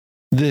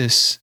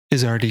This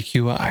is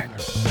RDQI.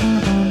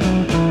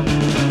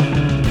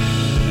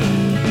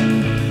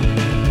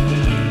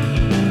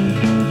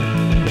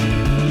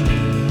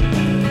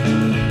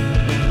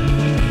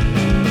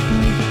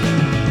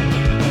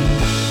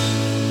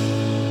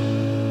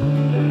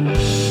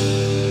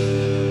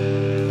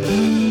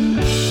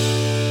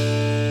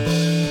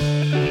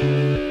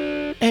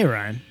 Hey,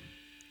 Ryan.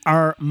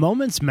 Are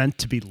moments meant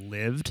to be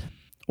lived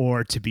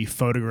or to be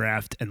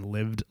photographed and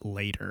lived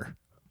later?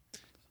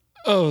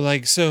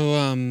 Okay,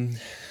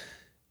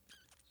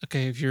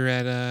 if you're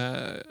at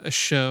a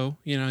show,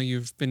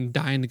 you've been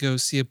dying to go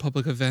see a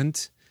public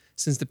event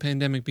since the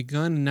pandemic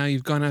begun, and now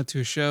you've gone out to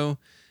a show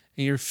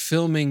and you're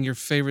filming your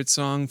favorite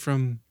song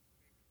from,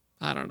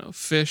 I don't know,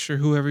 Fish or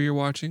whoever you're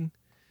watching.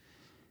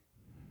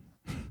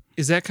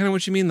 Is that kind of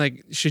what you mean?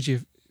 Like, should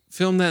you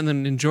film that and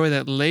then enjoy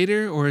that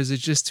later, or is it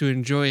just to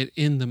enjoy it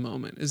in the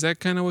moment? Is that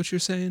kind of what you're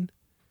saying?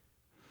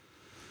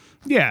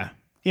 Yeah.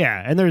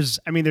 And there's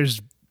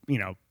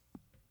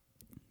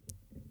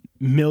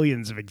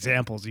millions of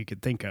examples you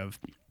could think of.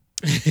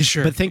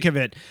 Sure. But think of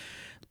it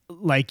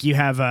like you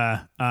have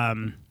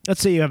let's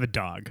say you have a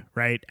dog,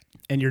 right?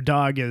 And your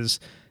dog is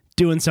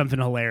doing something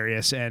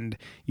hilarious and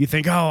you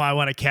think, oh, I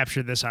want to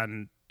capture this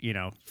on,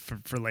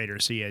 for later.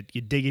 So you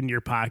dig into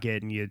your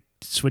pocket and you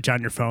switch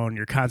on your phone,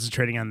 you're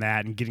concentrating on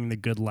that and getting the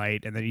good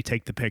light, and then you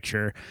take the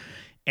picture.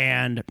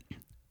 And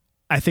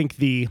I think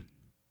the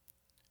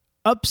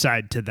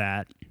upside to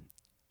that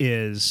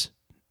is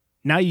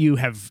now you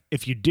have,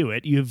 if you do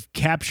it, you've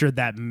captured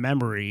that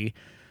memory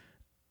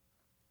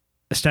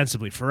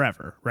ostensibly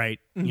forever, right?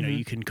 Mm-hmm.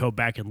 You can go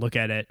back and look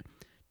at it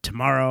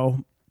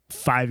tomorrow,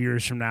 5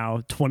 years from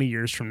now, 20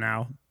 years from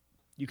now.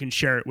 You can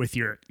share it with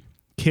your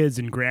kids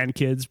and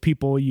grandkids,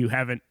 people you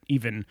haven't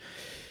even,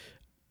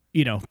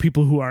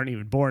 people who aren't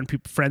even born,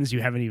 friends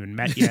you haven't even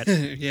met yet.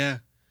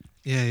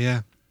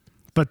 Yeah.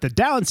 But the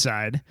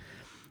downside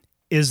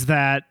is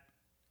that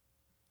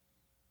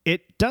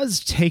it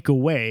does take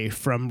away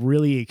from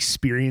really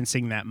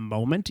experiencing that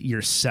moment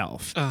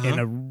yourself in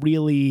a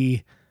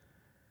really,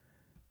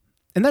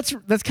 and that's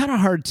kind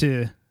of hard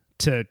to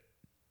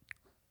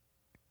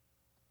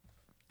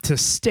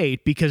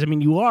state, because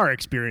you are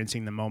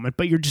experiencing the moment,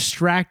 but you're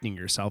distracting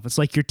yourself. It's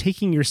like you're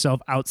taking yourself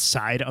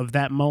outside of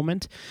that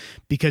moment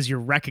because you're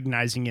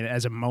recognizing it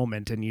as a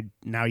moment, and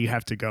now you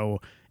have to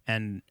go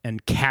and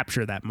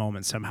capture that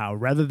moment somehow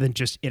rather than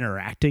just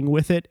interacting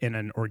with it in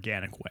an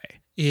organic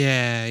way.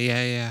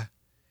 Yeah.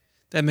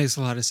 That makes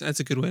a lot of sense. That's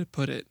a good way to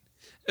put it.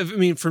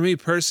 For me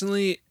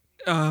personally,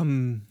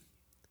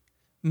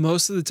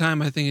 most of the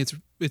time I think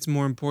it's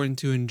more important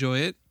to enjoy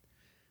it.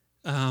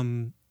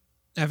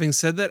 Having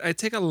said that, I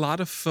take a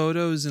lot of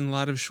photos and a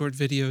lot of short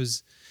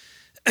videos.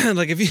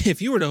 Like if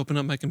you were to open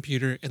up my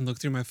computer and look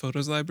through my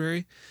photos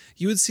library,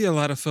 you would see a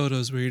lot of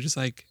photos where you're just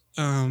like,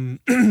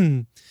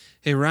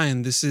 hey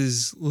Ryan, this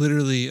is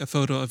literally a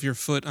photo of your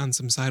foot on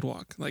some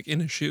sidewalk, like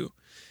in a shoe.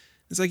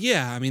 It's like,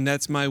 yeah,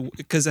 that's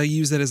because I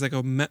use that as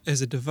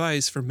as a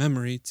device for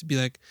memory to be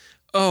like,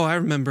 oh, I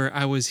remember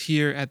I was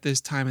here at this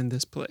time in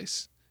this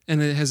place,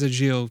 and it has a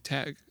geo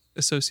tag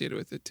associated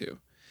with it too.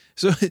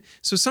 So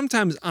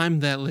sometimes I'm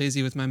that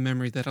lazy with my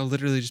memory that I'll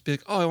literally just be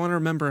like, oh, I want to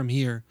remember I'm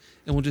here,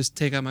 and we'll just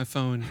take out my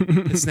phone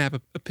and snap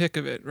a pic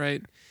of it,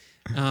 right?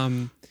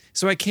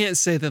 So I can't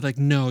say that like,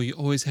 no, you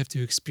always have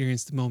to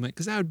experience the moment,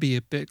 because that would be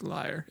a big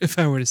liar if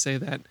I were to say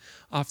that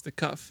off the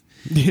cuff.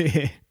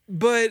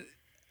 But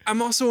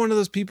I'm also one of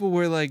those people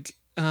where like,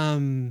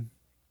 I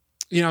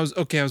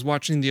was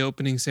watching the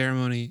opening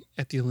ceremony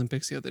at the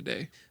Olympics the other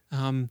day.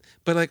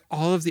 But like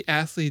all of the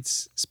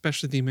athletes,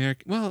 especially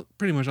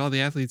pretty much all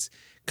the athletes,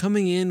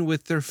 coming in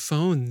with their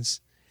phones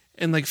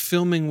and like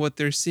filming what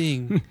they're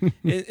seeing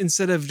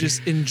instead of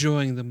just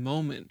enjoying the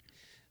moment.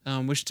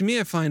 Which to me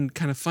I find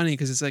kind of funny,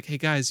 because it's like, hey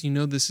guys,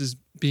 this is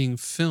being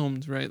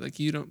filmed, right? Like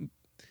you don't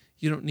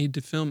need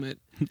to film it.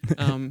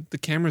 The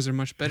cameras are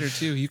much better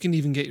too. You can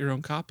even get your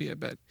own copy, I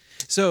bet.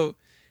 So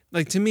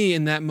like to me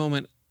in that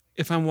moment,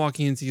 if I'm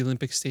walking into the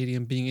Olympic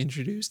Stadium being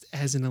introduced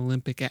as an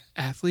Olympic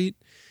athlete,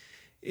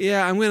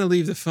 yeah, I'm going to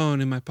leave the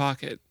phone in my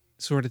pocket,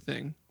 sort of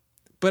thing.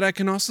 But I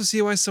can also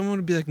see why someone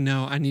would be like,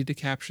 no, I need to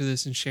capture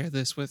this and share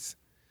this with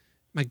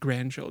my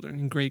grandchildren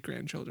and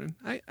great-grandchildren.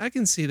 I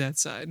can see that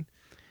side.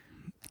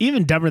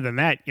 Even dumber than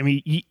that,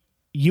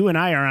 you and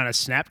I are on a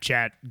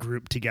Snapchat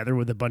group together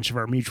with a bunch of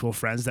our mutual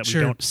friends that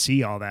we don't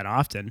see all that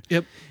often.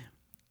 Yep.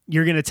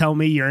 You're going to tell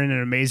me you're in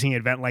an amazing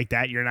event like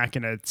that, you're not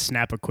going to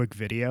snap a quick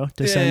video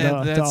to send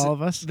to all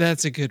of us?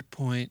 That's a good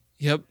point.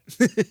 Yep.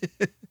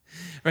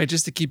 Right,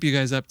 just to keep you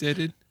guys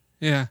updated.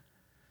 Yeah.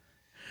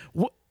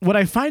 What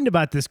I find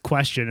about this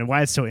question and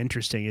why it's so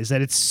interesting is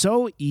that it's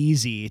so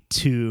easy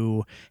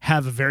to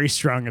have a very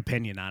strong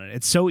opinion on it.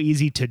 It's so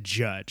easy to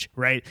judge,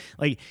 right?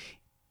 Like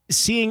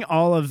seeing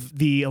all of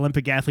the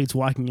Olympic athletes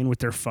walking in with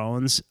their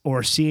phones,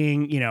 or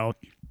seeing,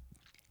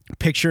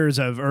 pictures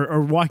of, or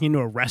walking into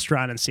a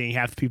restaurant and seeing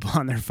half the people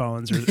on their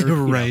phones, or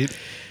right.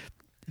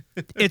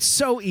 It's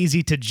so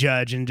easy to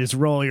judge and just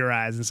roll your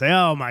eyes and say,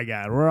 oh my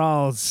God, we're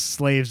all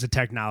slaves to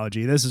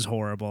technology. This is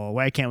horrible.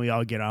 Why can't we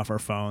all get off our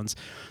phones?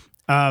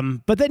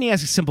 But then he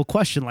asks a simple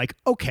question like,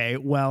 okay,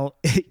 well,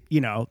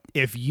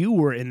 if you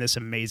were in this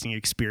amazing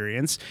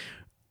experience,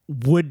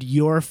 would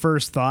your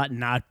first thought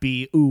not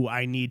be, ooh,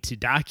 I need to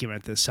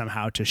document this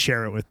somehow to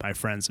share it with my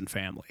friends and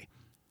family?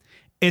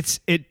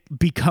 It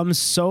becomes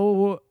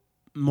so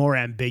more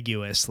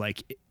ambiguous,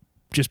 like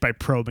just by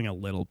probing a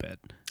little bit.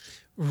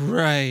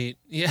 Right.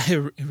 Yeah,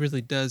 it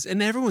really does.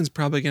 And everyone's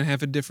probably going to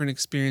have a different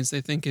experience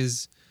they think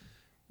is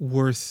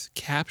worth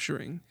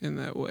capturing in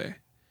that way.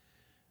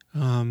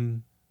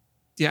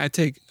 Yeah, not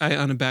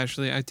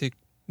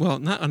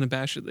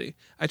unabashedly.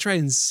 I try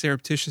and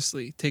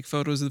surreptitiously take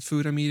photos of the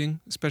food I'm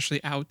eating,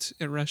 especially out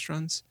at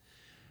restaurants.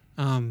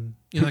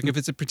 Like if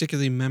it's a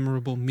particularly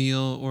memorable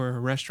meal or a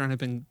restaurant I've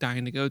been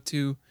dying to go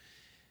to,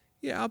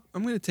 yeah,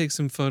 I'm going to take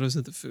some photos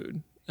of the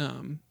food.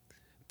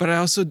 But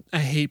I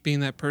hate being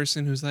that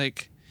person who's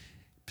like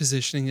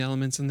positioning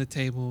elements on the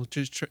table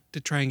just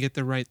to try and get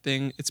the right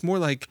thing. It's more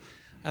like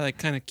I like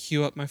kind of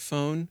queue up my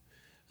phone,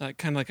 like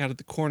kind of like out of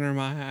the corner of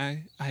my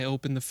eye. I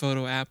open the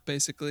photo app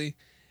basically,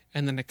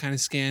 and then I kind of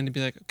scan to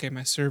be like, okay,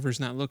 my server's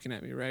not looking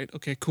at me, right?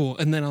 Okay, cool.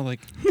 And then I'll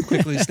like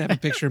quickly snap a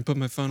picture and put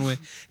my phone away.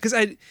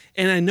 I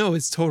know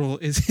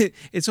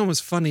it's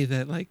almost funny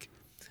that like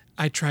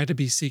I try to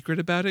be secret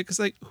about it because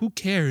like who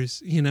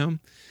cares,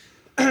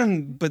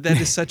 But that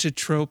is such a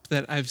trope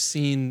that I've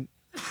seen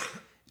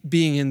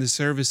being in the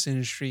service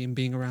industry and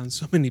being around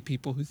so many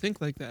people who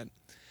think like that.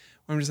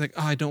 Where I'm just like,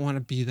 oh, I don't want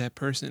to be that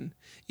person,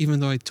 even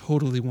though I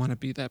totally want to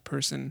be that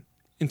person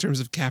in terms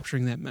of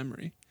capturing that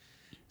memory.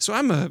 So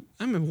I'm a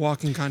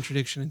walking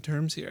contradiction in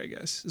terms here, I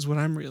guess, is what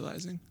I'm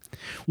realizing.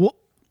 Well,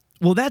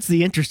 that's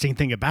the interesting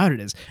thing about it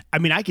is, I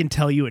mean, I can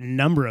tell you a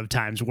number of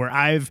times where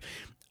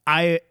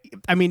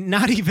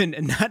not even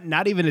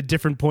at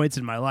different points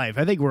in my life.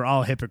 I think we're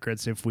all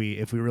hypocrites if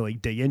we really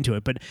dig into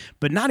it,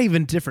 but not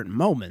even different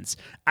moments.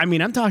 I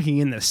mean, I'm talking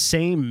in the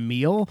same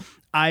meal.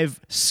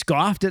 I've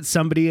scoffed at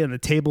somebody on the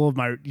table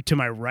to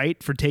my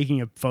right for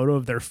taking a photo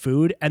of their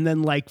food, and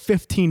then like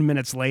 15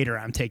 minutes later,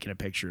 I'm taking a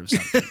picture of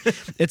something.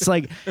 It's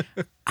like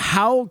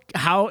how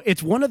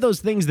it's one of those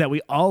things that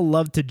we all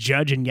love to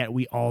judge, and yet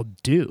we all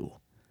do.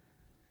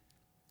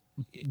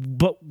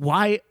 But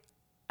why?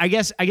 I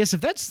guess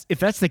if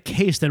that's the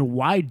case, then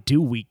why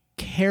do we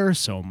care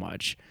so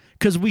much?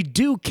 Because we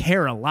do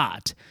care a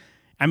lot.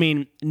 I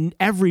mean,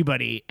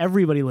 everybody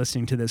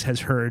listening to this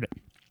has heard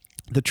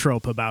the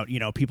trope about,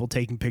 people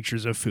taking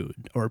pictures of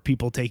food or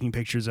people taking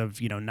pictures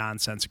of,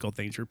 nonsensical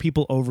things or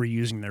people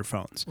overusing their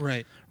phones.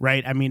 Right.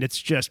 Right. I mean,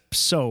 it's just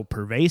so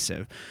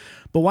pervasive.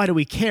 But why do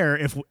we care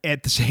if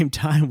at the same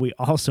time we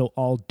also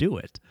all do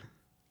it?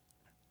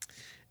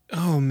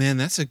 Oh, man,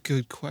 that's a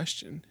good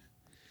question.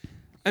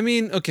 I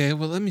mean, okay,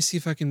 well, let me see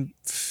if I can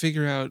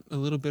figure out a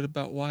little bit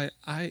about why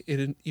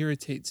it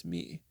irritates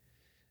me.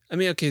 I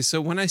mean, okay, so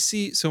when I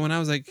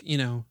was like,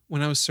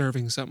 when I was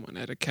serving someone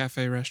at a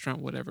cafe, restaurant,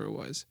 whatever it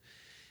was,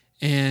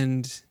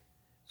 and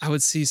I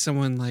would see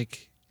someone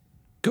like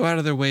go out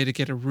of their way to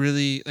get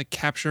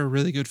capture a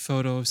really good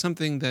photo of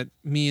something that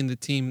me and the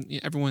team,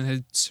 everyone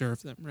had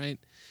served them, right?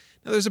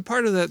 Now, there's a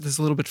part of that that's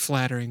a little bit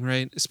flattering,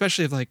 right?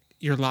 Especially if like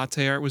your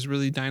latte art was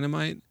really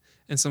dynamite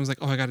and someone's like,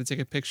 oh, I got to take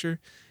a picture.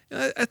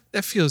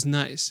 That feels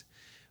nice.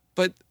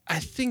 But I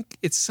think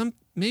it's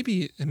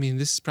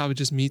this is probably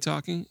just me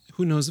talking.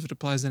 Who knows if it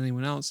applies to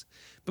anyone else.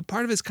 But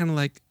part of it's kind of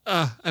like,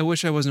 I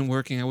wish I wasn't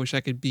working. I wish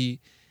I could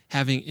be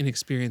having an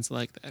experience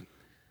like that.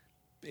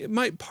 It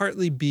might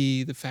partly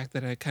be the fact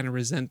that I kind of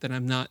resent that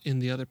I'm not in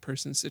the other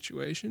person's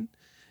situation.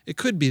 It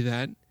could be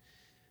that.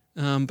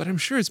 But I'm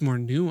sure it's more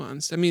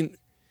nuanced. I mean,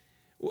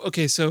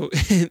 okay, so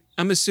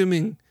I'm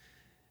assuming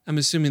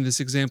this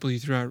example you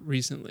threw out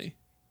recently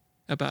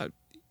about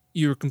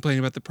you were complaining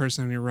about the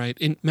person on your right.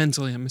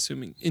 Mentally, I'm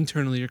assuming.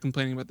 Internally, you're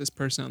complaining about this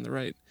person on the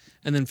right.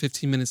 And then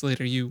 15 minutes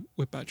later, you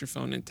whip out your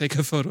phone and take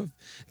a photo of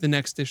the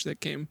next dish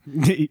that came.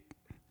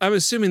 I'm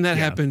assuming that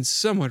happened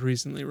somewhat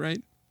recently,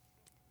 right?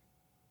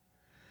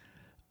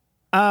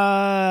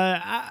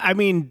 I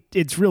mean,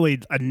 it's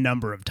really a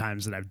number of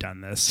times that I've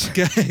done this.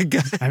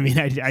 I mean,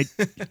 I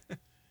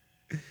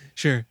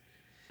Sure.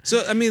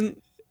 So, I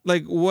mean,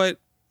 like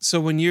so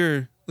when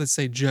you're, let's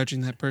say,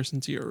 judging that person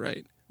to your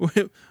right,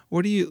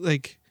 what do you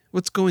like?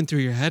 What's going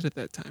through your head at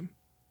that time?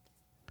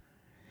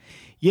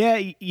 Yeah,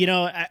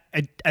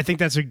 I think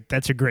that's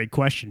a great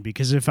question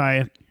because if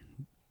I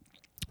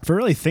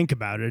really think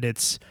about it,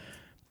 it's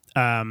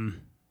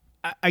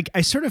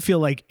I sort of feel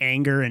like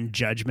anger and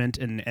judgment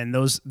and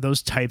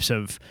those types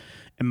of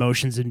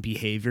emotions and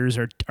behaviors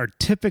are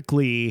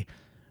typically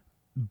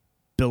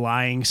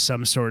belying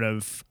some sort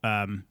of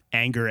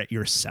anger at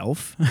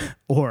yourself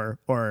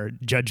or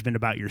judgment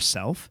about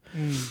yourself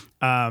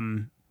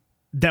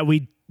that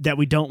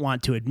we don't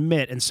want to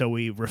admit, and so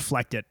we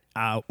reflect it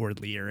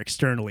outwardly or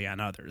externally on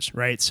others,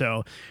 right?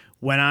 So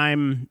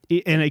and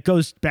it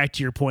goes back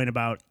to your point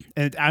about,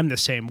 and I'm the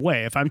same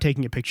way. If I'm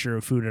taking a picture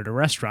of food at a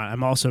restaurant,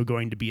 I'm also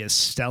going to be as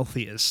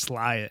stealthy and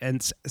sly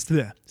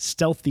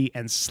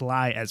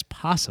as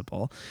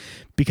possible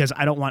because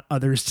I don't want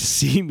others to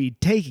see me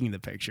taking the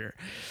picture.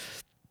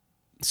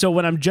 So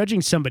when I'm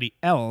judging somebody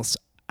else,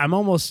 I'm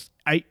almost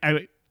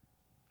I'm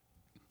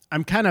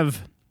kind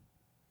of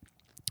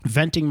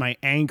venting my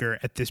anger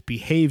at this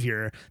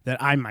behavior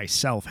that I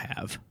myself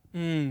have.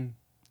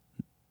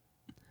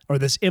 Or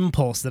this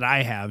impulse that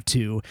I have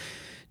to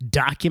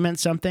document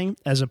something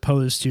as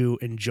opposed to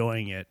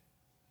enjoying it.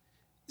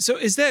 So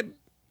is that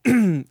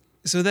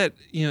so that,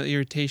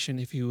 irritation,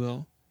 if you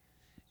will,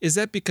 is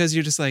that because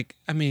you're just like,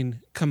 I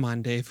mean, come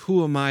on, Dave,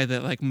 who am I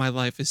that like my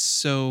life is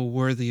so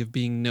worthy of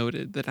being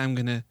noted that I'm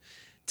going to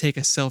take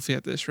a selfie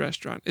at this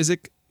restaurant? Is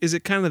it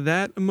kind of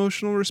that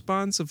emotional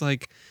response of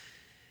like,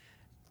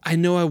 I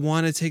know I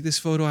want to take this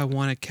photo, I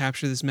want to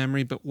capture this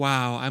memory, but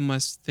wow, I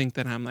must think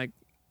that I'm like,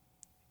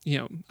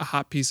 a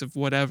hot piece of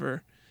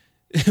whatever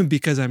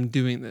because I'm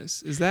doing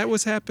this. Is that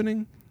what's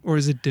happening, or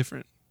is it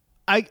different?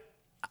 I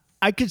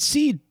could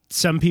see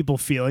some people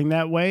feeling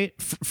that way.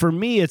 For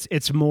me,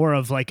 it's more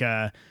of like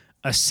a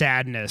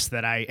sadness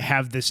that I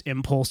have this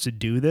impulse to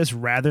do this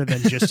rather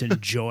than just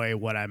enjoy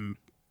what I'm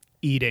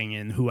eating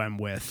and who I'm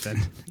with.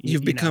 And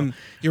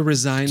you're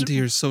resigned to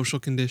your social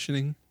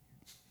conditioning.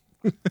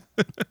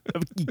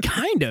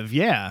 Kind of,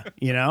 yeah.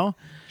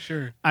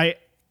 Sure.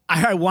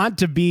 I want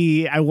to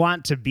be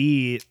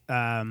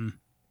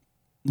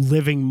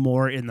living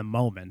more in the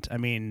moment. I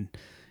mean,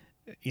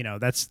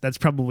 that's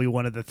probably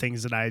one of the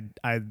things that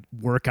I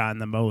work on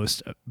the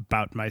most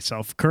about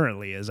myself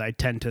currently is I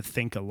tend to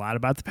think a lot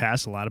about the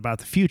past, a lot about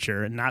the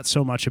future, and not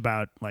so much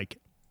about like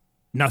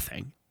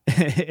nothing.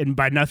 And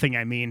by nothing,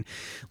 I mean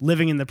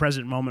living in the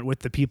present moment with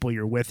the people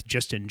you're with,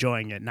 just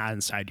enjoying it, not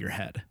inside your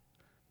head.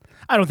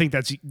 I don't think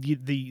that's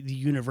the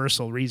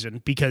universal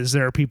reason, because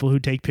there are people who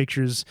take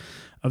pictures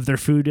of their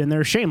food and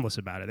they're shameless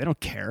about it. They don't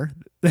care.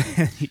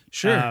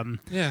 Sure.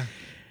 Yeah.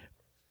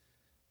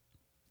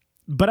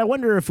 But I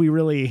wonder if we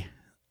really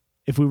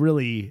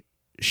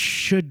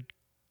should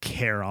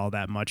care all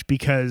that much,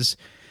 because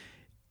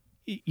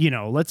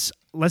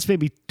let's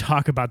maybe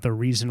talk about the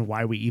reason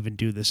why we even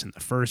do this in the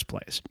first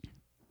place.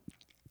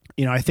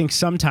 I think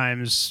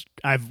sometimes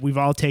we've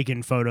all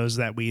taken photos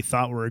that we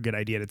thought were a good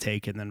idea to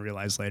take and then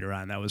realized later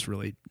on that was a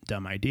really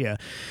dumb idea.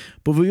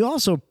 But we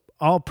also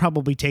all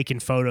probably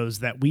taken photos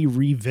that we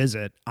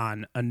revisit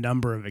on a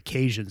number of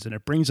occasions, and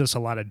it brings us a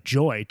lot of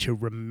joy to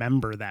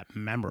remember that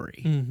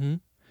memory. Mm-hmm.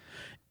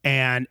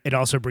 And it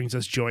also brings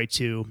us joy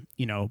to,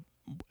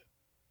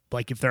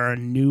 like if there are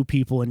new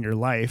people in your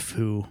life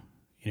who,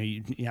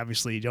 you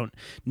obviously don't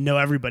know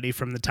everybody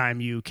from the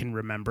time you can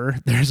remember.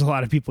 There's a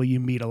lot of people you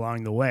meet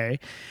along the way.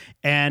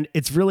 And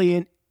it's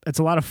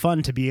a lot of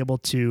fun to be able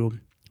to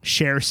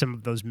share some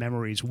of those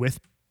memories with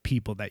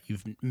people that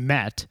you've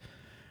met,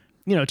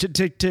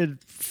 to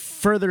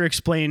further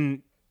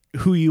explain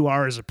who you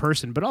are as a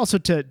person, but also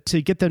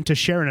to get them to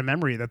share in a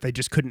memory that they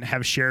just couldn't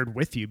have shared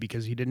with you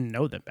because you didn't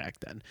know them back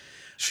then.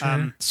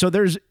 Sure. So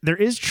there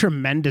is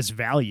tremendous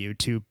value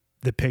to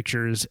the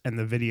pictures and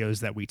the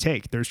videos that we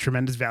take. There's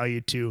tremendous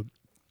value to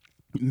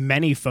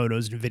many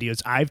photos and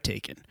videos I've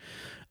taken.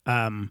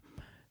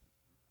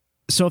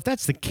 So if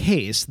that's the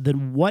case,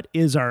 then what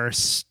is our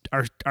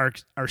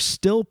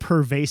still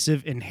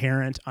pervasive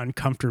inherent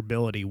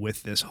uncomfortability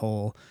with this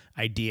whole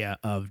idea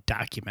of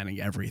documenting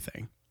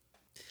everything?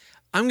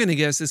 I'm going to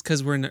guess it's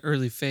because we're in the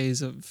early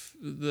phase of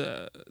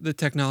the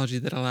technology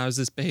that allows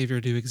this behavior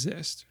to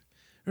exist,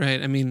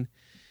 right? I mean,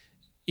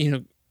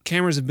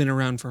 cameras have been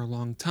around for a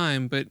long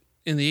time, but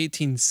in the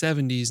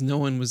 1870s, no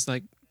one was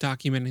like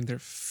documenting their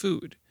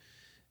food.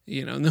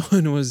 No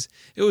one was.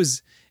 It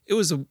was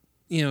a.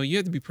 You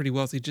had to be pretty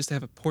wealthy just to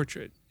have a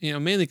portrait.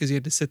 Mainly because you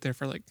had to sit there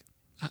for like,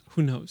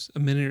 who knows, a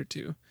minute or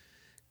two,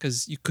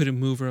 because you couldn't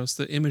move or else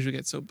the image would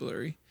get so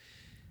blurry.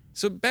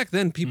 So back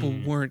then, people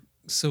weren't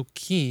so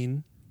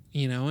keen.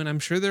 And I'm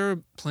sure there are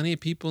plenty of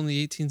people in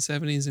the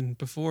 1870s and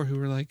before who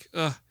were like,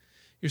 ugh,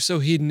 you're so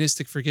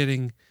hedonistic for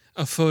getting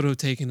a photo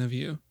taken of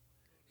you.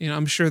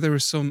 I'm sure there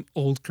was some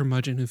old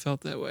curmudgeon who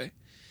felt that way.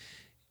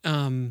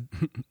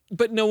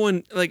 But no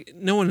one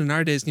in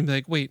our days can be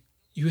like, wait,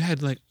 you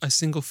had like a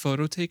single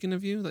photo taken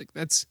of you? Like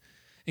that's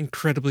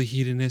incredibly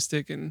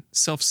hedonistic and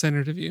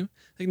self-centered of you.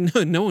 Like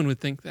no one would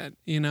think that,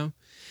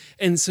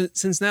 And so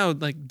since now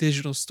like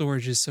digital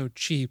storage is so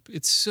cheap,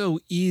 it's so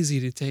easy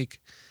to take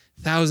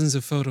thousands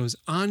of photos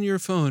on your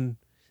phone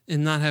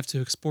and not have to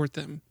export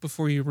them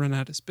before you run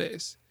out of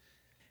space.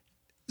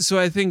 So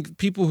I think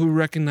people who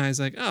recognize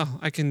like, oh,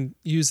 I can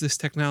use this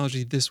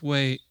technology this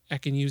way, I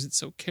can use it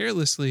so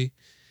carelessly,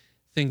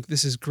 think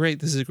this is great.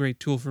 This is a great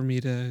tool for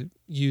me to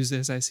use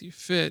as I see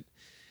fit.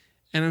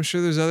 And I'm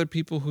sure there's other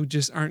people who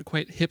just aren't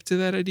quite hip to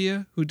that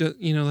idea, who do,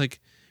 like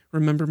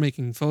remember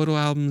making photo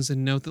albums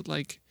and note that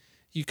like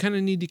you kind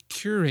of need to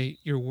curate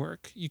your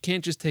work. You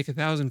can't just take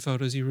 1,000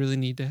 photos. You really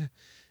need to,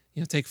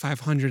 take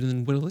 500 and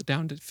then whittle it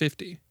down to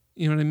 50.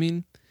 You know what I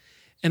mean?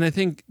 And I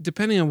think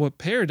depending on what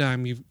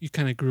paradigm you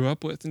kind of grew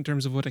up with in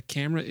terms of what a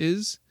camera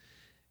is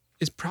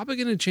probably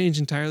going to change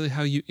entirely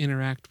how you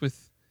interact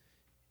with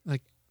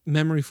like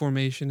memory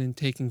formation and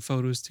taking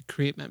photos to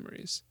create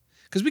memories.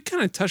 Because we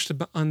kind of touched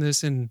on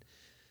this in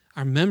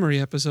our memory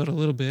episode a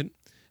little bit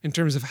in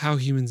terms of how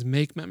humans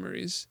make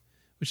memories,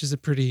 which is a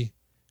pretty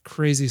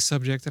crazy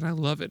subject, and I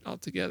love it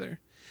altogether.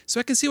 So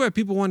I can see why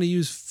people want to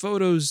use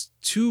photos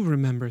to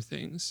remember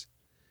things.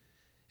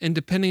 And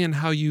depending on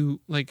how you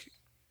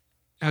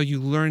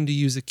learn to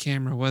use a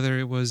camera, whether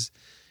it was,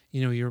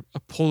 you're a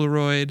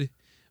Polaroid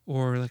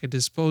or like a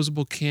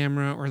disposable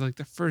camera or like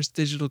the first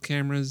digital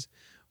cameras,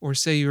 or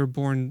say you were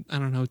born, I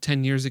don't know,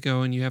 10 years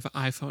ago and you have an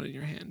iPhone in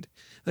your hand.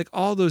 Like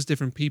all those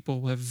different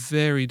people have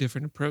very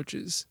different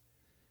approaches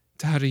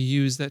to how to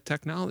use that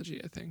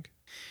technology, I think.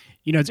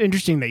 It's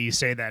interesting that you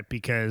say that,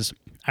 because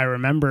I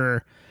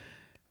remember,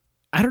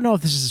 I don't know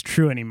if this is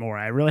true anymore.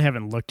 I really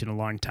haven't looked in a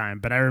long time,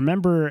 but I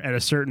remember at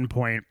a certain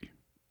point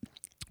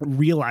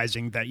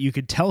realizing that you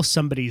could tell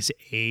somebody's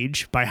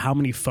age by how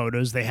many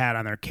photos they had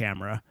on their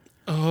camera.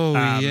 Oh,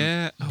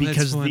 yeah. Oh,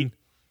 because that's the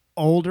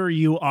older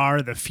you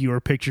are, the fewer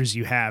pictures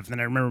you have. And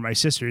I remember my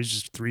sister is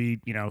just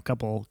a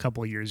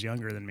couple of years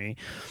younger than me,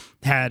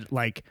 had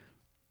like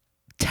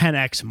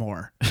 10x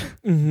more.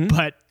 Mm-hmm.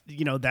 But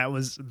that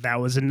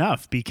was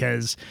enough,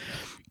 because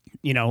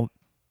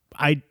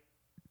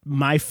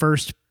my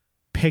first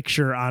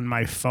picture on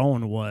my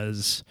phone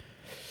was,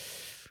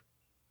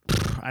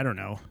 I don't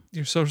know,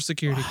 your social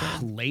security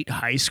card. Late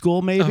high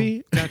school,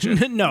 maybe. Oh,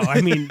 gotcha. No,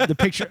 I mean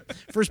the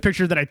first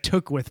picture that I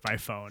took with my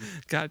phone.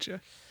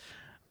 Gotcha.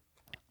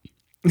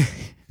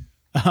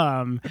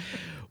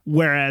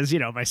 Whereas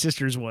my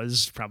sister's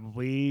was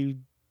probably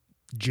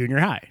junior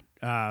high.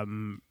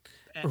 And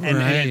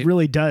it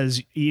really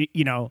does.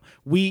 You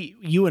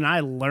and I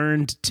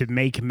learned to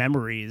make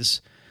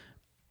memories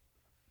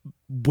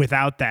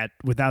without that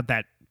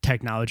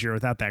technology or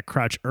without that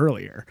crutch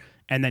earlier.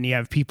 And then you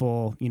have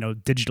people,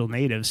 digital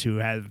natives who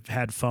have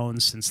had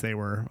phones since they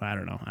were, I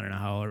don't know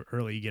how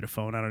early you get a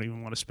phone. I don't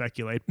even want to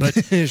speculate, but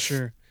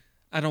sure.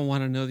 I don't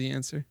want to know the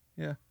answer.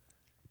 Yeah.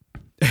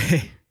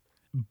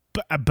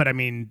 but I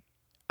mean,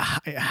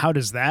 how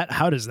does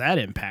that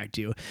impact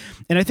you?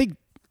 And I think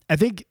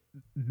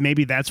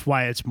maybe that's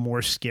why it's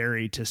more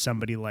scary to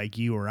somebody like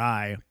you or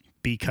I,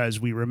 because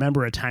we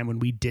remember a time when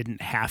we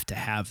didn't have to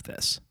have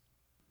this.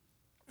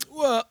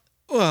 Well,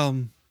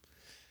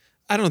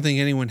 I don't think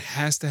anyone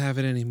has to have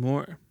it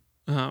anymore,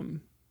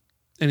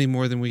 any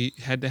more than we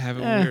had to have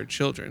it when we were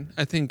children.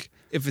 I think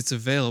if it's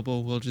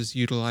available, we'll just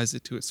utilize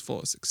it to its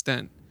fullest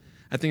extent.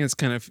 I think it's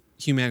kind of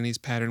humanity's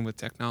pattern with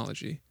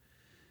technology.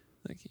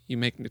 Like you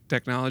make the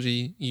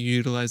technology, you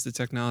utilize the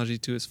technology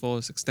to its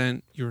fullest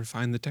extent, you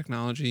refine the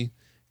technology,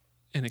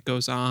 and it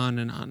goes on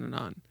and on and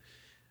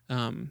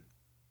on.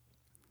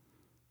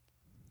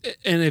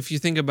 And if you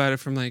think about it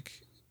from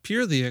like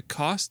purely a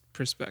cost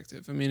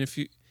perspective, I mean, if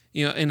you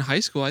in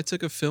high school, I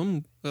took a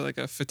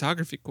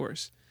photography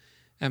course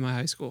at my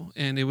high school,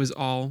 and it was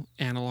all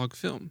analog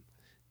film.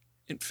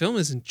 And film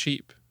isn't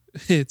cheap.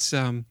 It's,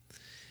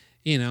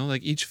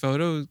 like each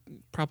photo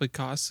probably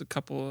costs a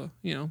couple of,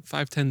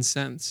 5-10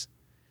 cents,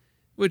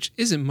 which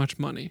isn't much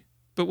money.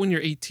 But when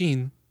you're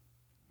 18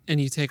 and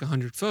you take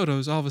 100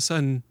 photos, all of a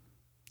sudden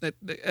that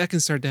can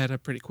start to add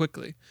up pretty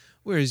quickly.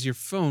 Whereas your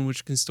phone,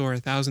 which can store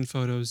 1,000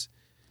 photos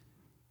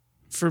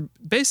for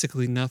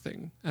basically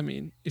nothing. I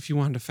mean, if you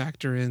wanted to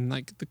factor in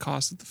like the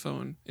cost of the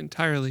phone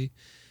entirely,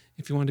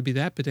 if you wanted to be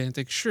that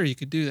pedantic, sure, you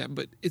could do that,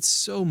 but it's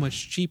so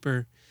much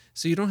cheaper.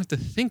 So you don't have to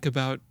think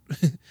about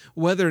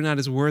whether or not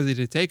it's worthy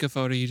to take a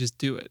photo. You just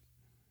do it.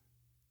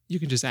 You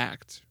can just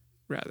act,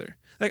 rather.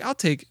 Like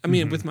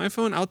with my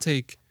phone, I'll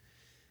take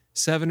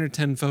 7 or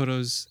 10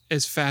 photos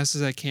as fast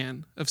as I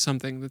can of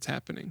something that's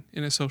happening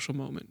in a social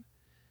moment.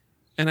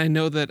 And I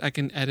know that I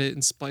can edit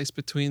and splice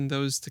between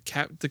those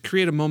to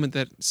create a moment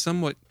that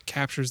somewhat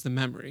captures the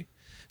memory.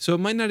 So it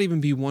might not even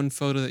be one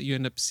photo that you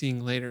end up seeing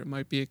later. It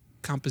might be a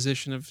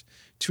composition of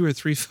 2 or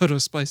 3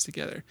 photos spliced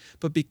together.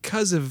 But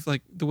because of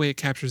like the way it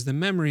captures the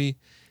memory,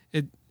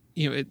 it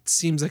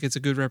seems like it's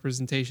a good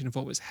representation of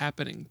what was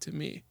happening to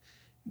me.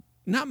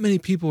 Not many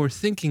people were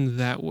thinking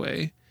that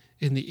way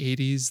in the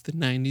 80s, the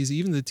 90s,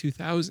 even the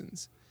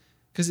 2000s,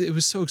 because it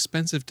was so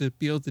expensive to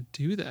be able to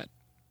do that.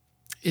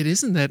 It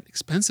isn't that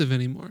expensive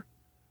anymore,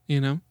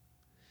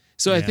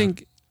 So yeah. I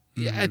think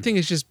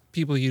it's just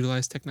people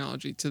utilize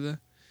technology to the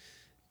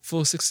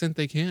fullest extent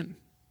they can,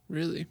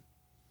 really.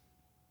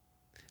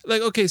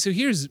 Like, okay, so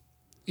here's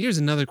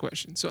another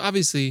question. So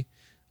obviously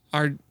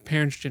our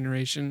parents'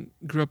 generation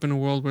grew up in a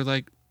world where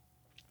like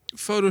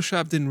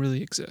Photoshop didn't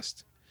really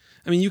exist.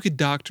 I mean, you could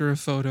doctor a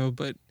photo,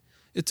 but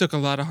it took a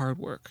lot of hard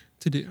work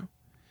to do.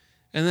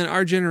 And then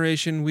our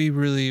generation, we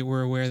really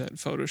were aware that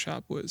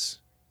Photoshop was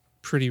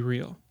pretty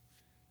real.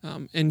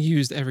 And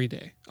used every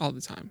day, all the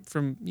time,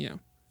 from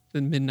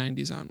the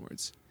mid-90s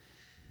onwards.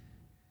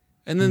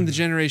 And then the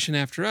generation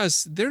after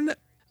us,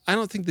 I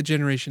don't think the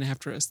generation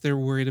after us, they're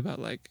worried about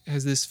like,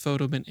 has this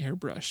photo been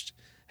airbrushed?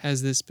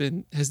 Has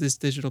this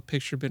digital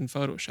picture been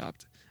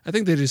photoshopped? I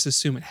think they just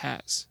assume it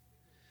has.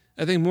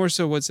 I think more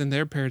so what's in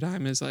their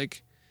paradigm is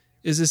like,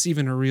 is this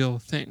even a real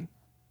thing?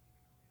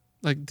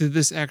 Like, did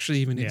this actually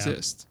even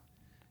exist?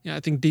 Yeah, I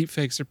think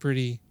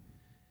deepfakes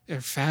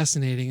they're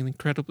fascinating and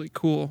incredibly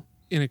cool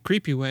in a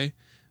creepy way.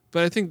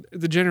 But I think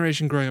the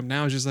generation growing up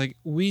now is just like,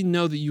 we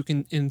know that you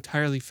can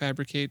entirely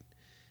fabricate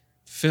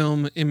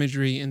film,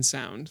 imagery, and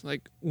sound.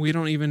 Like, we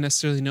don't even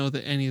necessarily know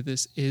that any of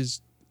this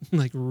is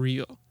like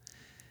real.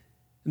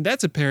 And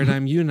that's a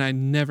paradigm you and I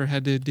never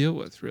had to deal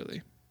with,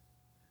 really.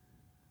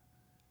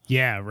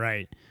 Yeah,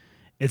 right.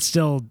 It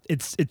still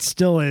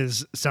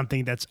is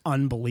something that's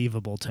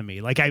unbelievable to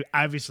me. Like, I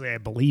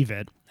believe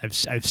it.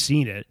 I've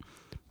seen it,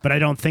 but I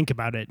don't think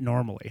about it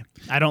normally.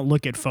 I don't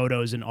look at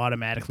photos and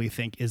automatically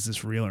think, is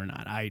this real or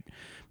not?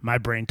 My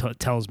brain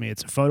tells me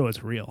it's a photo,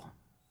 it's real.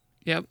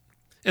 Yep.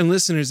 And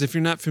listeners, if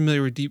you're not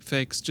familiar with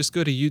deepfakes, just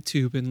go to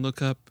YouTube and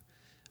look up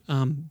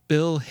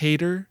Bill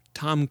Hader,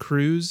 Tom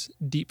Cruise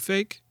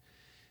deepfake.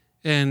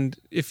 And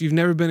if you've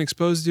never been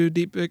exposed to a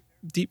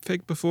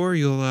deepfake before,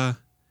 you'll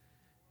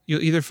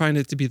either find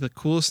it to be the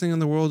coolest thing in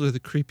the world or the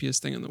creepiest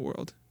thing in the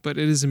world. But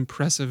it is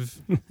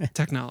impressive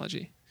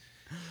technology.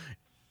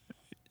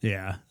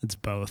 Yeah, it's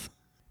both.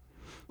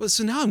 Well,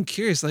 so now I'm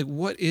curious, like,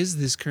 what is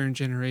this current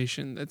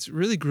generation that's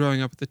really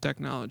growing up with the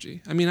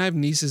technology? I mean, I have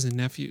nieces and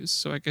nephews,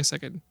 so I guess I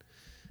could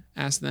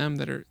ask them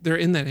they're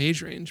in that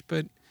age range.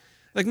 But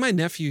like my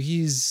nephew,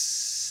 he's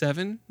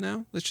 7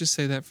 now. Let's just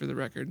say that for the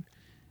record.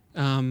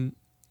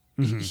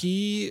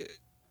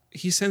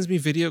 He sends me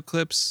video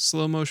clips,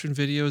 slow motion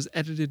videos,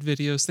 edited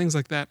videos, things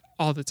like that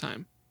all the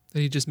time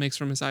that he just makes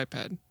from his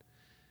iPad.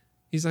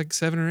 He's like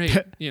 7 or 8,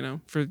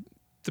 for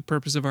the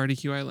purpose of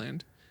RDQI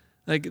land.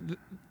 Like,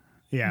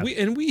 yeah,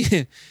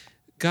 we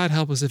God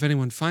help us if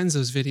anyone finds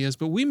those videos,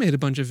 but we made a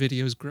bunch of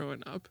videos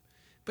growing up,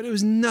 but it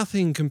was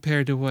nothing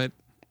compared to what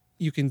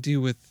you can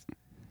do with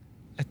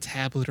a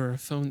tablet or a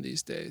phone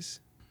these days.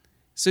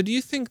 So do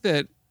you think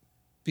that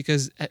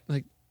because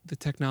like the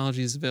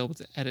technology is available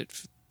to edit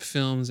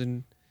films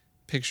and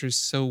pictures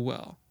so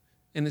well,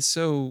 and it's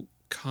so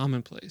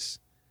commonplace,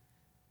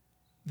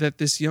 that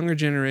this younger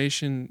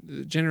generation,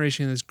 the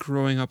generation that's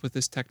growing up with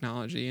this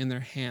technology in their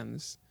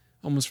hands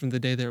almost from the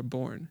day they were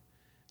born,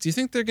 do you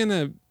think that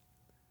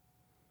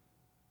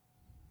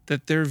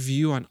their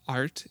view on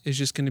art is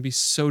just going to be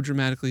so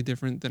dramatically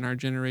different than our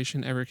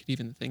generation ever could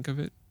even think of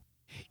it?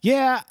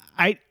 Yeah,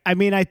 I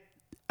mean,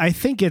 I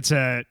think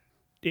it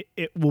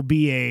will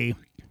be a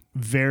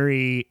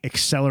very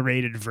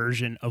accelerated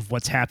version of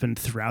what's happened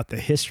throughout the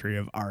history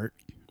of art,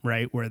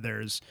 right? Where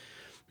there's,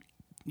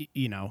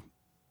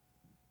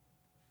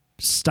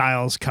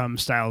 styles come,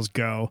 styles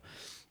go.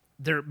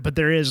 But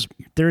there is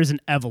an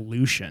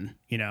evolution.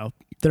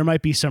 There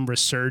might be some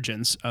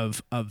resurgence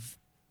of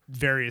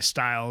various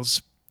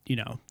styles,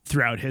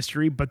 throughout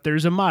history, but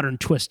there's a modern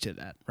twist to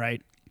that,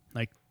 right?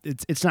 Like,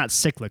 it's not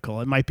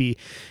cyclical. It might be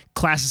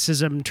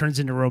classicism turns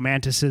into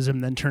romanticism,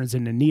 then turns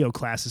into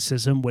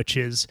neoclassicism, which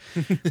is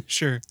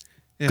sure.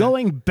 Yeah.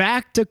 Going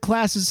back to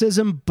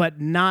classicism, but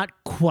not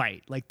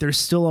quite. Like, there's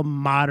still a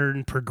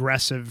modern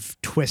progressive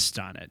twist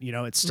on it.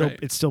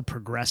 It's still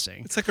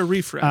progressing. It's like a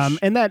refresh.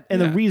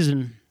 The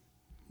reason,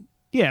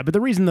 but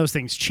the reason those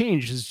things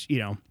change is,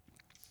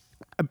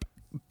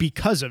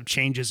 because of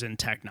changes in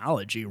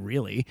technology,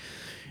 really.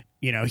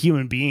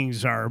 Human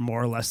beings are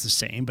more or less the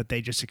same, but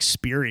they just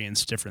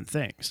experience different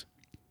things.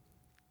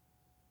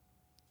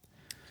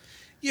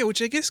 Yeah,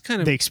 which I guess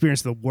they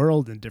experience the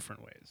world in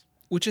different ways.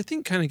 Which I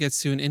think kind of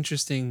gets to an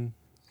interesting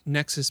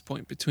nexus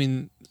point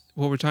between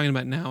what we're talking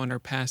about now and our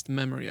past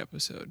memory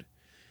episode.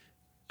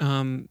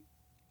 That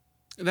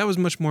was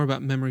much more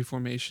about memory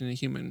formation and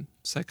human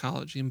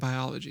psychology and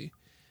biology.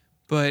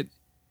 But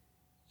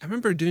I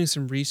remember doing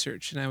some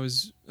research, and I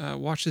was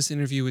watched this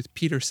interview with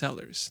Peter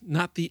Sellers,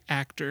 not the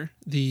actor,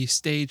 the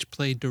stage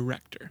play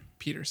director,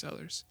 Peter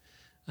Sellers.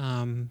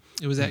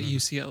 It was at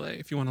UCLA.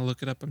 If you want to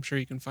look it up, I'm sure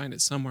you can find it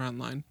somewhere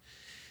online.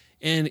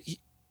 And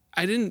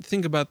I didn't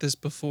think about this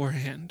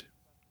beforehand,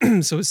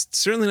 so it's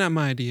certainly not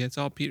my idea. It's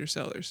all Peter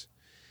Sellers.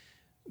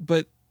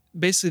 But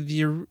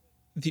basically,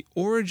 the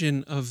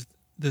origin of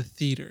the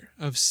theater,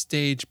 of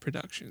stage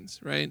productions,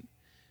 right,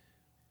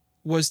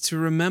 was to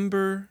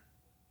remember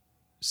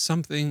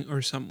something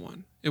or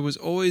someone. It was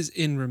always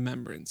in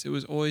remembrance. It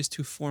was always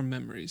to form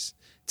memories.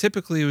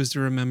 Typically, it was to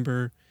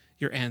remember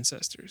your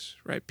ancestors,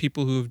 right?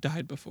 People who have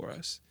died before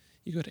us.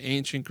 You go to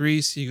ancient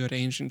Greece, you go to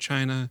ancient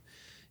China,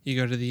 you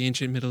go to the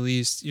ancient Middle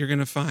East, you're going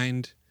to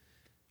find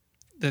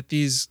that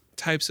these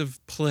types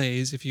of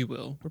plays, if you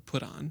will, were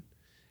put on,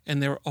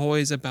 and they were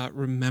always about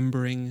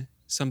remembering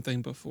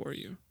something before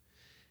you.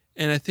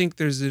 And I think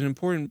there's an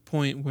important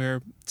point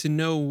where to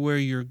know where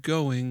you're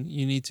going,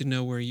 you need to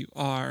know where you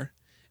are,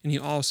 and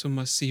you also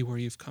must see where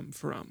you've come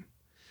from.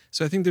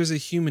 So I think there's a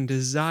human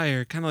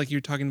desire, kind of like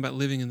you're talking about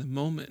living in the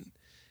moment,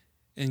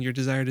 and your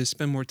desire to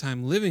spend more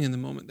time living in the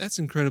moment. That's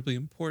incredibly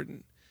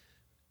important.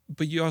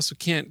 But you also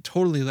can't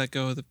totally let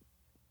go of the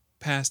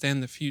past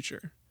and the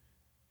future.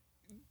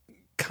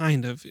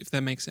 Kind of, if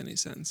that makes any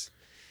sense.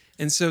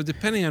 And so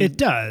depending on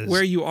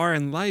where you are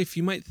in life,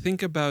 you might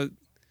think about,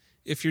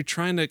 if you're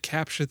trying to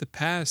capture the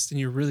past and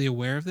you're really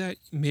aware of that,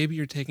 maybe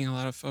you're taking a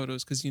lot of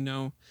photos because you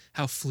know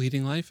how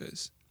fleeting life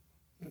is.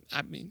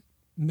 I mean,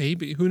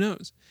 maybe, who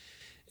knows?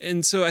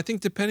 And so I think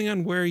depending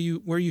on where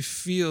you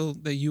feel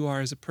that you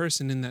are as a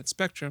person in that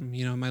spectrum,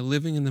 am I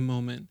living in the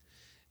moment?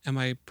 Am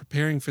I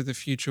preparing for the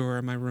future, or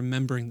am I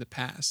remembering the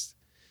past?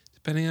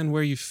 depending on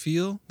where you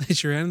feel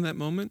that you're at in that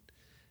moment,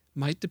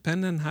 might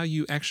depend on how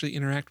you actually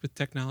interact with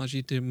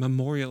technology to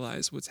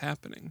memorialize what's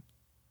happening.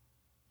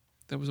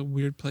 That was a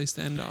weird place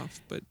to end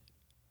off, but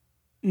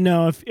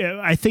No,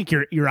 I think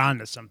you're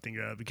onto something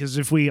though, because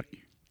if we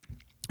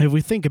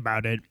think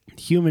about it,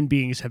 human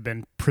beings have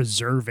been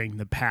preserving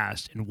the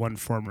past in one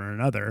form or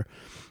another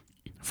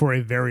for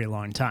a very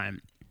long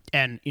time.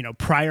 And,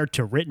 prior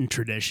to written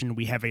tradition,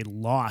 we have a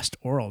lost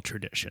oral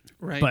tradition.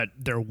 Right. But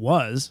there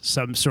was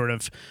some sort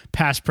of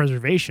past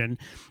preservation.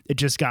 It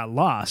just got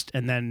lost.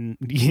 And then,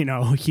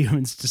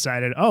 humans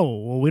decided, oh,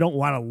 well, we don't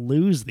want to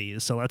lose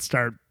these, so let's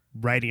start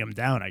writing them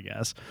down, I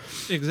guess.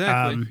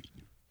 exactly.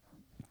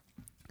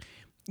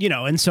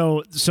 And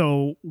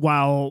so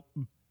while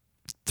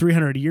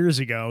 300 years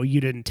ago, you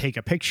didn't take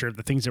a picture of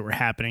the things that were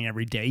happening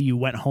every day, you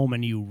went home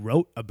and you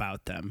wrote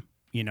about them,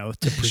 to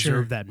preserve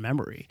Sure. that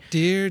memory.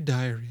 Dear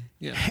diary.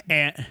 Yeah.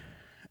 And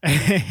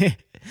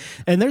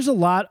and there's a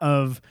lot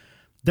of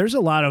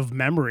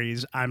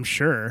memories, I'm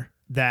sure,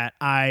 that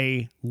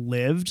I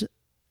lived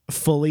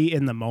fully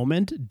in the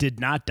moment, did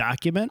not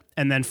document,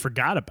 and then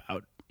forgot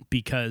about,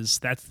 because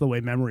that's the way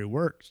memory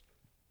works.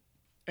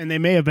 And they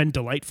may have been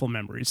delightful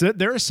memories.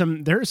 There are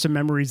some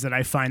memories that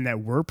I find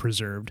that were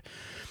preserved.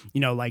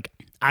 Like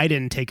I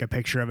didn't take a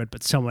picture of it,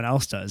 but someone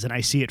else does, and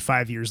I see it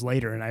 5 years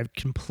later, and I've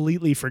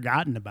completely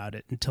forgotten about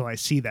it until I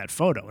see that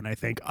photo, and I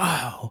think,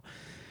 oh,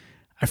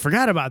 I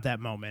forgot about that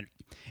moment.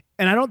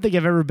 And I don't think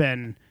I've ever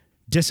been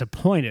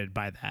disappointed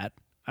by that.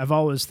 I've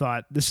always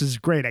thought, this is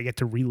great. I get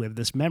to relive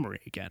this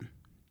memory again.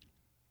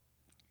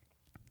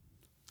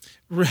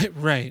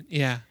 Right.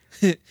 Yeah.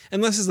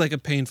 Unless it's like a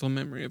painful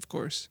memory, of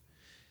course.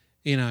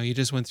 You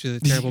just went through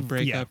the terrible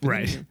breakup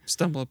right. and you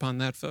stumble upon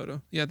that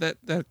photo. Yeah,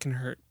 that can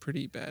hurt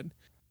pretty bad.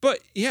 But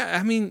yeah,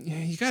 I mean,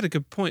 you got a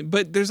good point.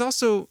 But there's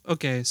also,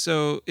 okay,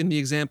 so in the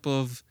example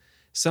of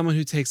someone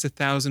who takes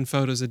 1,000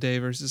 photos a day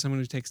versus someone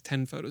who takes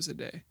 10 photos a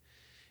day,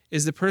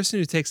 is the person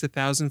who takes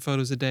 1,000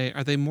 photos a day,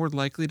 are they more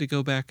likely to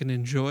go back and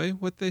enjoy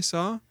what they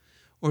saw?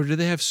 Or do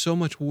they have so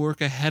much work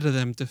ahead of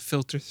them to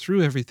filter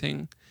through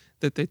everything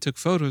that they took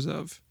photos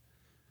of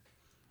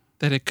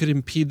that it could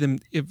impede them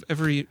if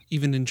ever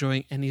even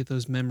enjoying any of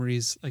those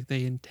memories like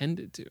they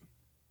intended to?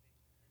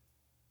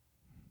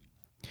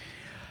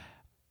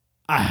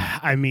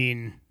 I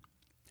mean,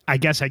 I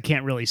guess I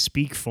can't really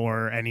speak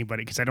for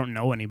anybody because I don't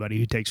know anybody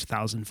who takes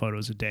 1,000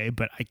 photos a day,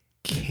 but I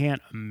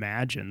can't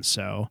imagine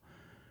so.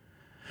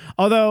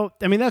 Although,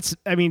 one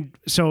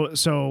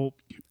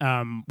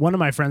of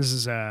my friends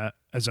is a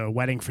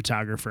wedding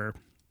photographer,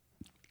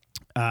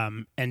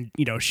 and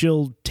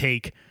she'll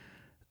take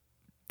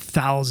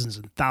thousands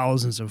and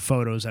thousands of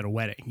photos at a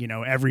wedding.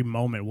 Every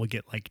moment we'll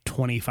get like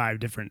 25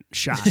 different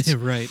shots.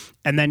 Right.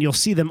 And then you'll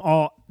see them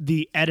all.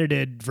 The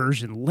edited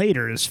version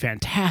later is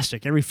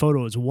fantastic. Every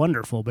photo is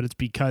wonderful, but it's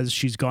because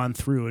she's gone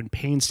through and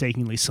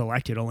painstakingly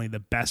selected only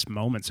the best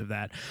moments of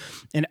that.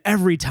 And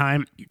every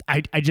time I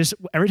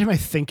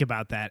think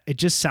about that, it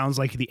just sounds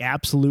like the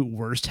absolute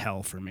worst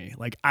hell for me.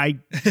 Like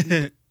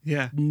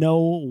Yeah.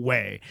 no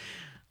way.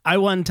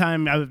 One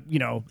time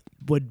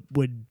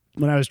would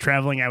when I was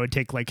traveling, I would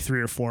take like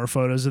 3 or 4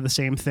 photos of the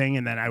same thing,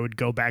 and then I would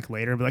go back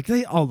later and be like,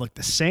 they all look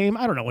the same.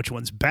 I don't know which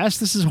one's best.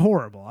 This is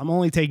horrible. I'm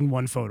only taking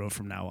 1 photo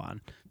from now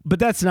on. But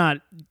that's not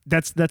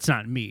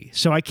me.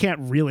 So I can't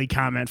really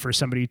comment for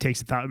somebody who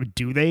takes a thought.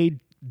 Do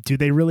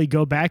they really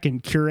go back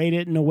and curate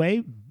it in a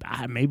way?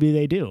 Maybe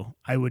they do.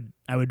 I would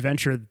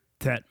venture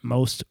that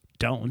most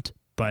don't,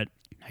 but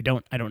I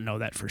don't know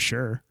that for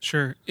sure.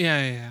 Sure.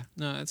 Yeah.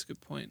 No, that's a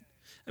good point.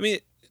 I mean,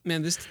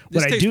 man, this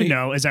what I takes do me-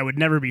 know is I would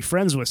never be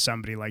friends with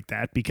somebody like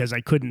that because I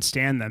couldn't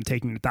stand them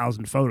taking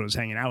 1,000 photos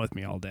hanging out with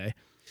me all day.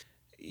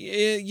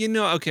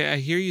 Yeah, okay, I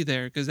hear you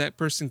there, because that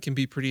person can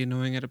be pretty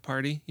annoying at a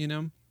party,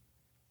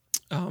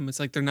 It's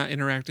like they're not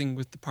interacting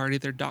with the party,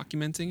 they're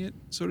documenting it,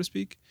 so to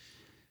speak.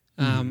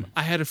 I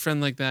had a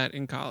friend like that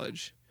in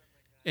college,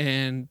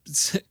 and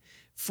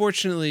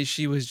fortunately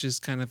she was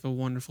just kind of a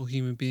wonderful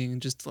human being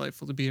and just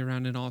delightful to be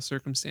around in all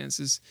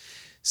circumstances.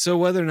 So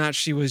whether or not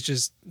she was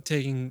just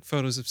taking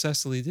photos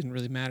obsessively didn't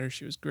really matter.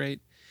 She was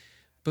great.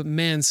 But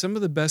man, some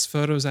of the best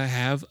photos I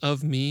have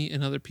of me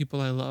and other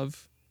people I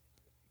love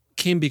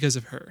came because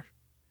of her.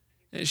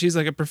 She's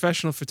like a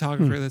professional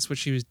photographer. That's what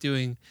she was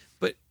doing.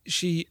 But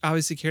she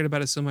obviously cared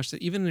about it so much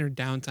that even in her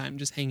downtime,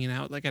 just hanging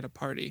out like at a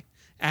party,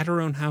 at her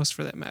own house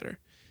for that matter,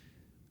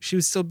 she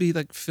would still be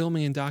like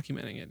filming and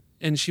documenting it.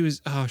 And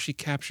she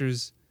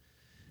captures...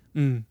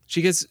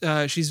 she's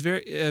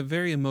a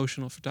very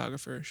emotional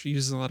photographer. She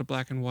uses a lot of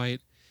black and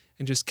white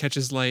and just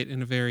catches light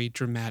in a very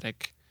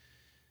dramatic,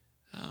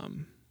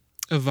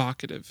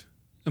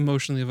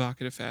 emotionally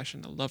evocative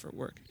fashion. I love her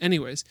work.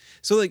 Anyways,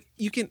 so like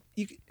you can,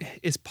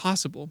 it's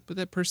possible, but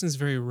that person's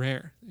very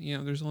rare.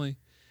 I've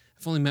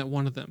only met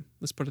one of them.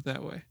 Let's put it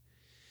that way.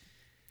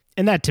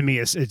 And that to me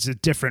it's a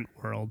different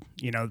world,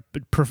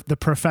 but the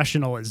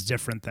professional is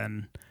different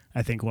than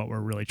I think what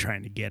we're really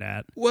trying to get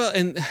at. Well,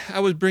 and I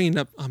was bringing it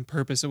up on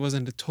purpose. It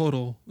wasn't a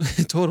total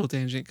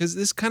tangent, because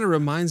this kind of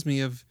reminds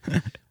me of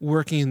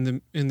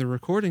working in the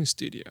recording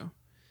studio.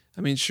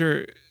 I mean,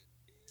 sure,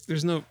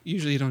 there's no,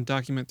 usually you don't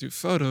document through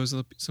photos.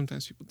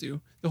 Sometimes people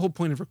do. The whole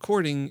point of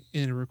recording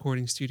in a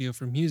recording studio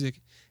for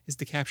music is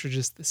to capture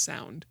just the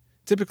sound.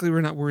 Typically,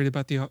 we're not worried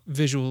about the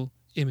visual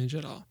image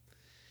at all.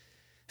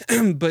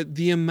 But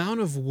the amount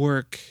of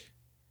work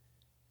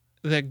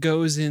that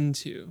goes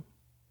into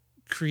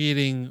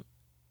creating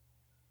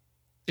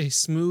a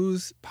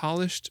smooth,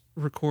 polished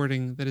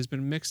recording that has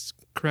been mixed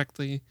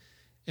correctly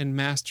and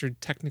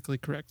mastered technically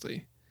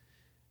correctly,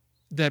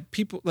 that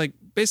people, like,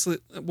 basically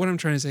what I'm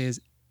trying to say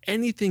is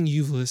anything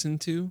you've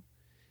listened to,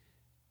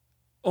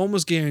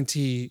 almost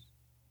guarantee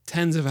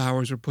tens of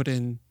hours were put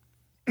in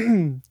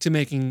to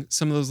making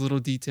some of those little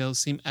details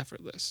seem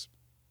effortless.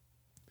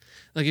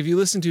 Like, if you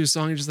listen to a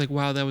song, you're just like,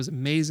 wow, that was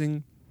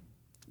amazing.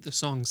 The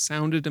song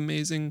sounded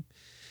amazing.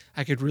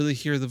 I could really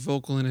hear the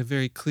vocal in a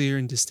very clear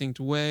and distinct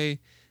way.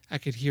 I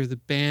could hear the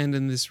band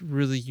in this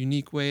really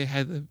unique way.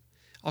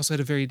 Also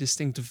had a very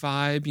distinct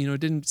vibe. You know,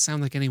 it didn't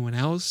sound like anyone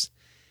else.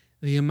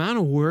 The amount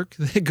of work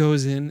that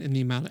goes in and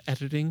the amount of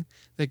editing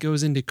that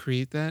goes in to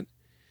create that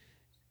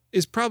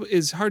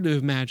is hard to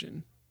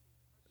imagine.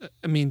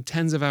 I mean,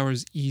 tens of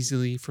hours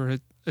easily for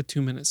a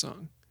 2-minute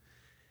song.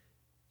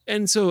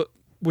 And so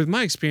with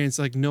my experience,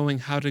 like, knowing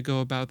how to go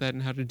about that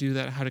and how to do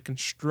that, how to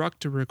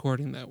construct a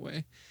recording that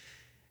way,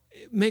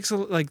 it makes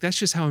that's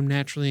just how I'm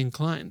naturally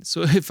inclined.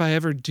 So if I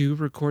ever do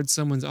record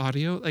someone's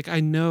audio, like, I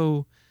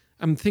know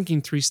I'm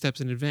thinking 3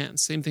 steps in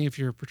advance. Same thing if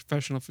you're a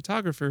professional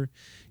photographer,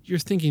 you're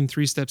thinking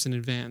 3 steps in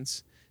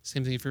advance.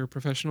 Same thing if you're a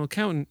professional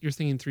accountant, you're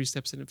thinking 3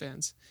 steps in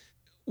advance.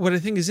 What I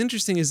think is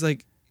interesting is,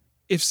 like,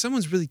 if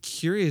someone's really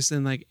curious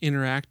and, like,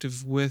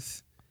 interactive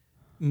with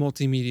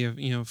multimedia,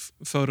 you know,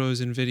 photos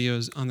and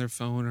videos on their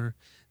phone, or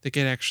they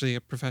get actually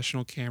a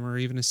professional camera or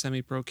even a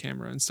semi-pro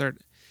camera and start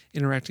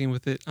interacting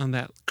with it on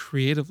that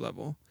creative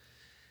level.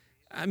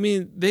 I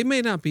mean, they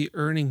may not be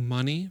earning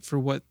money for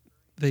what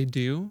they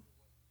do,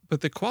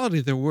 but the quality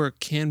of their work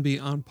can be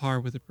on par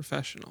with a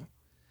professional.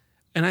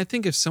 And I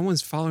think if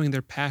someone's following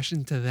their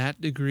passion to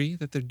that degree,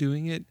 that they're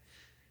doing it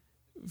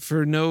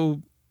for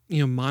no,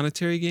 you know,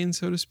 monetary gain,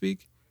 so to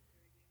speak,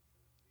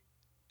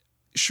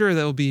 sure,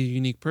 that will be a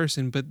unique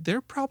person, but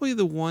they're probably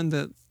the one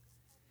that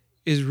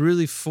is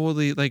really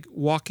fully, like,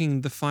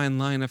 walking the fine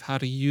line of how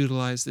to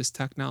utilize this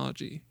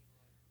technology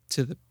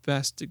to the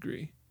best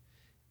degree.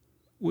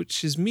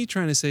 Which is me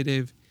trying to say,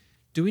 Dave,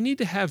 do we need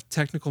to have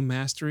technical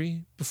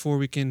mastery before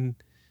we can,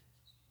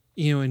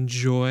 you know,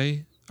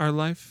 enjoy our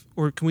life?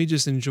 Or can we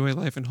just enjoy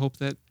life and hope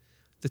that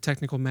the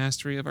technical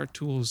mastery of our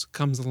tools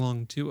comes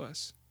along to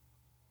us?